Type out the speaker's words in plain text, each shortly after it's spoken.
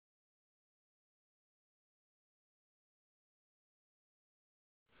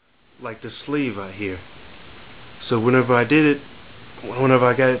like the sleeve right here. So whenever I got it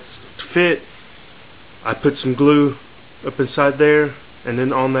to fit, I put some glue up inside there, and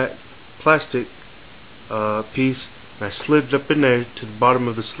then on that plastic piece, and I slid it up in there to the bottom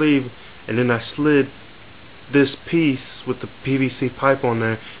of the sleeve, and then I slid this piece with the PVC pipe on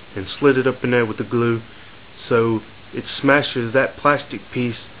there and slid it up in there with the glue, so it smashes that plastic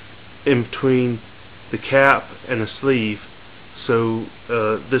piece in between the cap and the sleeve, so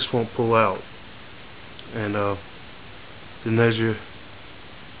this won't pull out. And then there's your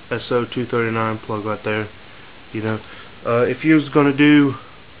SO239 plug right there. You know, if you was gonna do,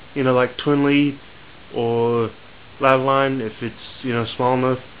 you know, like twin lead or ladder line, if it's, you know, small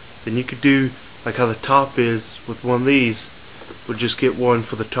enough, then you could do like how the top is with one of these. Would just get one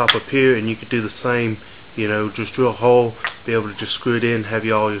for the top up here, and you could do the same. You know, just drill a hole, be able to just screw it in, have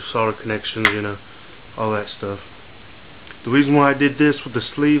all your solder connections, you know, all that stuff. The reason why I did this with the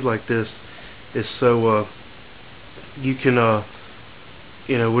sleeve like this is so you can,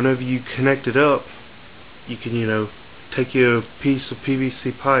 you know, whenever you connect it up, you can, you know, take your piece of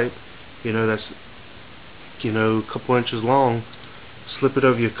PVC pipe, you know, that's, you know, a couple inches long, slip it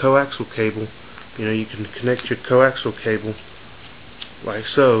over your coaxial cable. You know, you can connect your coaxial cable like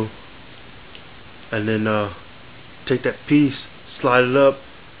so, and then take that piece, slide it up,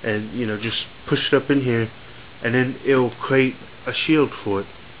 and, you know, just push it up in here, and then it'll create a shield for it,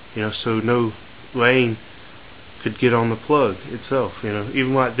 you know, so no rain could get on the plug itself. You know,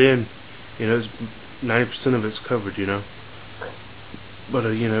 even like then, you know, 90% of it's covered, you know,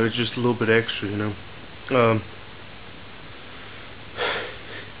 but you know, it's just a little bit extra, you know.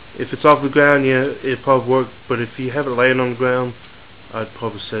 If it's off the ground, yeah, it'd probably work, but if you have it laying on the ground, I'd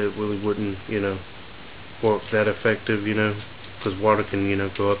probably say it really wouldn't, you know, work that effective, you know, because water can, you know,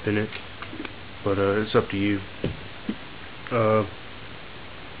 go up in it. But it's up to you.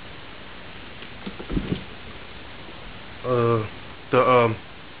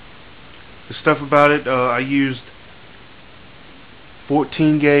 The stuff about it, I used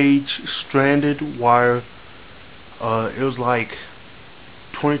 14 gauge stranded wire. It was like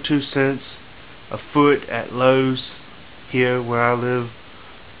 22 cents a foot at Lowe's here where I live,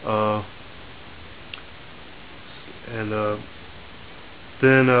 and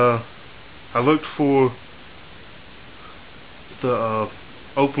then I looked for the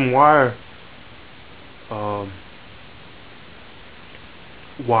open wire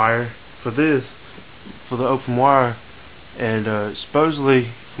for this, for the open wire, and supposedly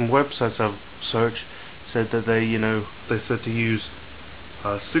from websites I've searched said that they, you know, they said to use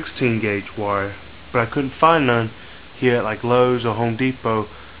 16 gauge wire, but I couldn't find none here at like Lowe's or Home Depot,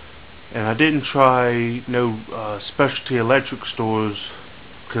 and I didn't try no specialty electric stores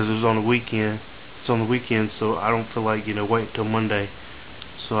because it was on the weekend. It's on the weekend, so I don't feel like, you know, waiting till Monday.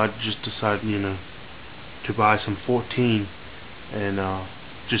 So I just decided, you know, to buy some 14, and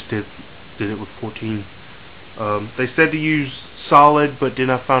just did it with 14. They said to use solid, but then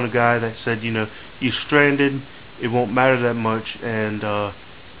I found a guy that said, you know, use stranded, it won't matter that much, and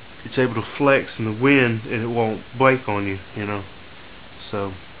it's able to flex in the wind and it won't break on you, you know.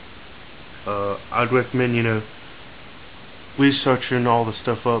 So I'd recommend, you know, researching all the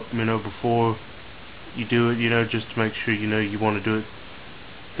stuff up, you know, before you do it, you know, just to make sure, you know, you want to do it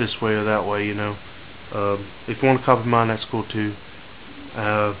this way or that way, you know. If you want to copy mine, that's cool too.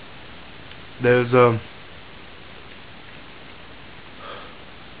 There's 51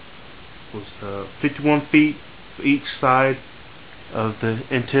 feet for each side of the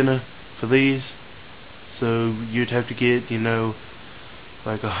antenna for these, so you'd have to get, you know,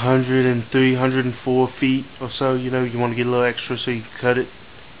 like 103, 104 feet or so. You know, you want to get a little extra so you can cut it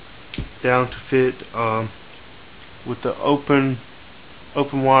down to fit. With the open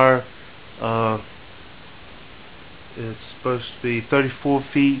wire, it's supposed to be 34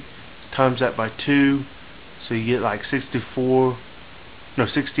 feet, times that by 2, so you get like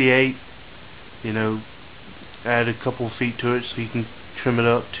 68. You know, add a couple of feet to it so you can trim it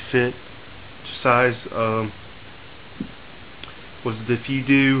up to fit to size. If you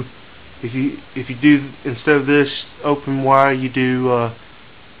do instead of this open wire, you do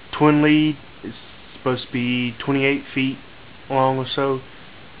twin lead, it's supposed to be 28 feet long or so.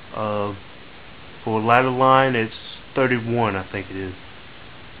 For ladder line, it's 31, I think it is.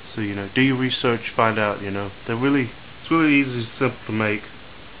 So, you know, do your research, find out. You know, it's really easy, simple to make.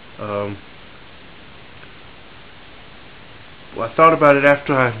 Well, I thought about it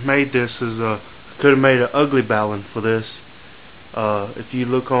after I made this, is I could have made an ugly balun for this. If you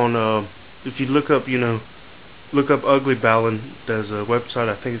look on, if you look up, you know, look up ugly balun, there's a website,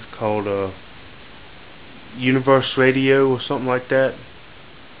 I think it's called Universe Radio or something like that.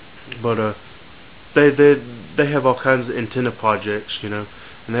 But they have all kinds of antenna projects, and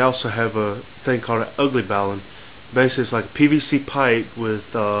they also have a thing called an ugly balun. Basically, it's like a PVC pipe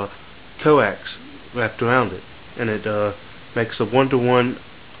with coax wrapped around it, and it makes a one-to-one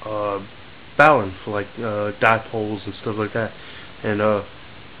balun for like dipoles and stuff like that. And I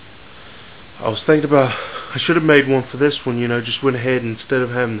was thinking about, I should have made one for this one, just went ahead and instead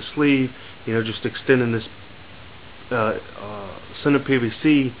of having the sleeve, just extending this center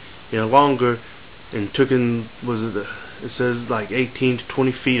PVC, longer, and took in, it says like 18 to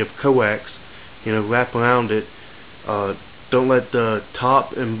 20 feet of coax, wrap around it. Don't let the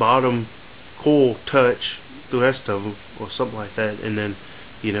top and bottom coil touch the rest of them, or something like that, and then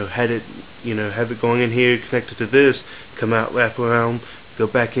have it going in here, connected to this, come out, wrap around, go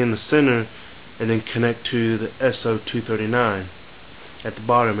back in the center, and then connect to the SO239 at the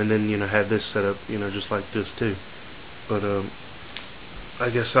bottom, and then have this set up just like this too. But I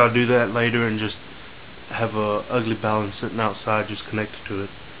guess I'll do that later and just have a ugly balun sitting outside just connected to it.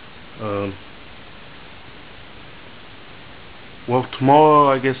 Well, tomorrow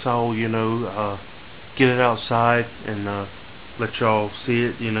I guess I'll get it outside and let y'all see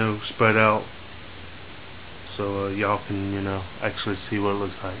it spread out, so y'all can actually see what it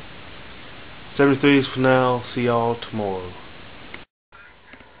looks like. 73s for now. See y'all tomorrow.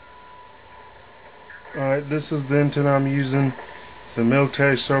 Alright, this is the antenna I'm using. It's a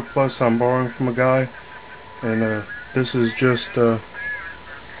military surplus I'm borrowing from a guy, and this is just it.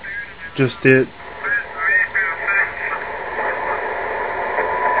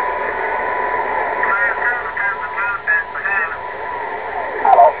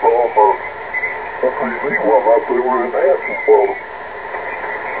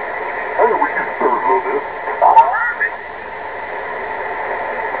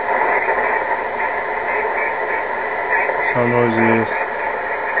 That's how noisy it is.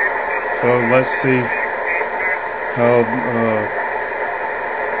 So let's see how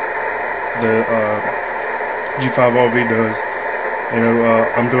the G5RV does.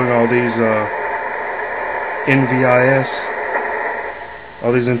 I'm doing all these NVIS.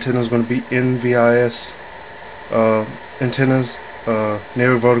 All these antennas are going to be NVIS antennas,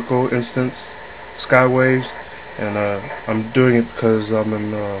 near vertical instance skywaves, and I'm doing it because I'm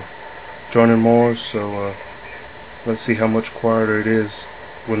in joining more, so let's see how much quieter it is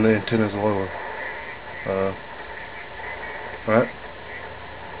when the antenna is lower.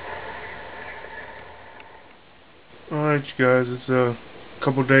 Alright you guys, it's a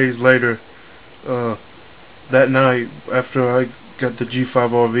couple days later. That night after I got the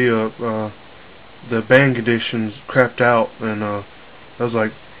G5RV up, the band conditions crapped out, and I was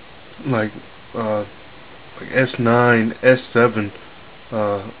like S9, S7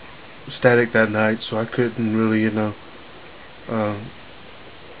 static that night, so I couldn't really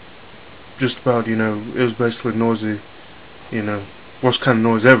just about it was basically noisy, worst kind of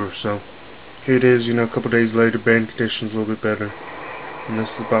noise ever. So here it is, a couple days later, band conditions a little bit better, and this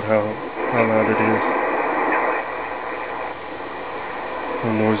is about how loud it is,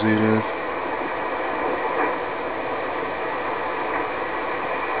 how noisy it is.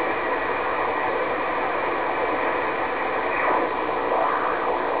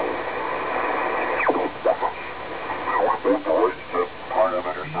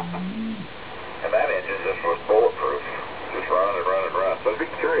 And that engine just was bulletproof. Just running and running and running. So I'd be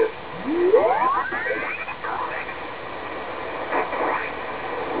curious.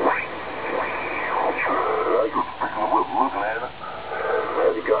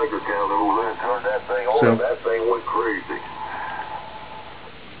 The Geiger counter over there turned that thing on, and that thing went crazy.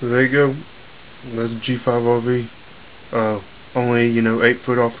 So there you go. That's a G5RV. Only 8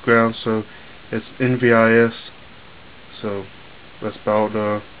 foot off the ground, so it's NVIS. So that's about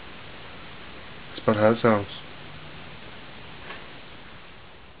how it sounds.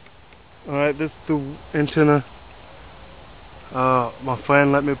 Alright, this is the antenna my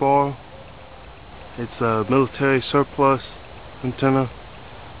friend let me borrow. It's a military surplus antenna.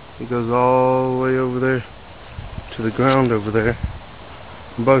 It goes all the way over there to the ground over there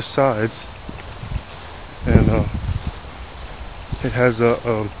on both sides, and it has a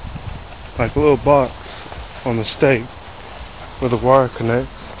like a little box on the stake where the wire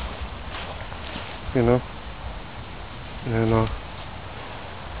connects, and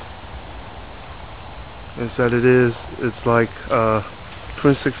it's it's like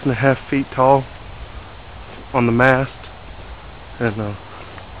 26.5 feet tall on the mast, and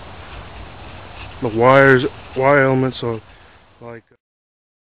the wire elements are like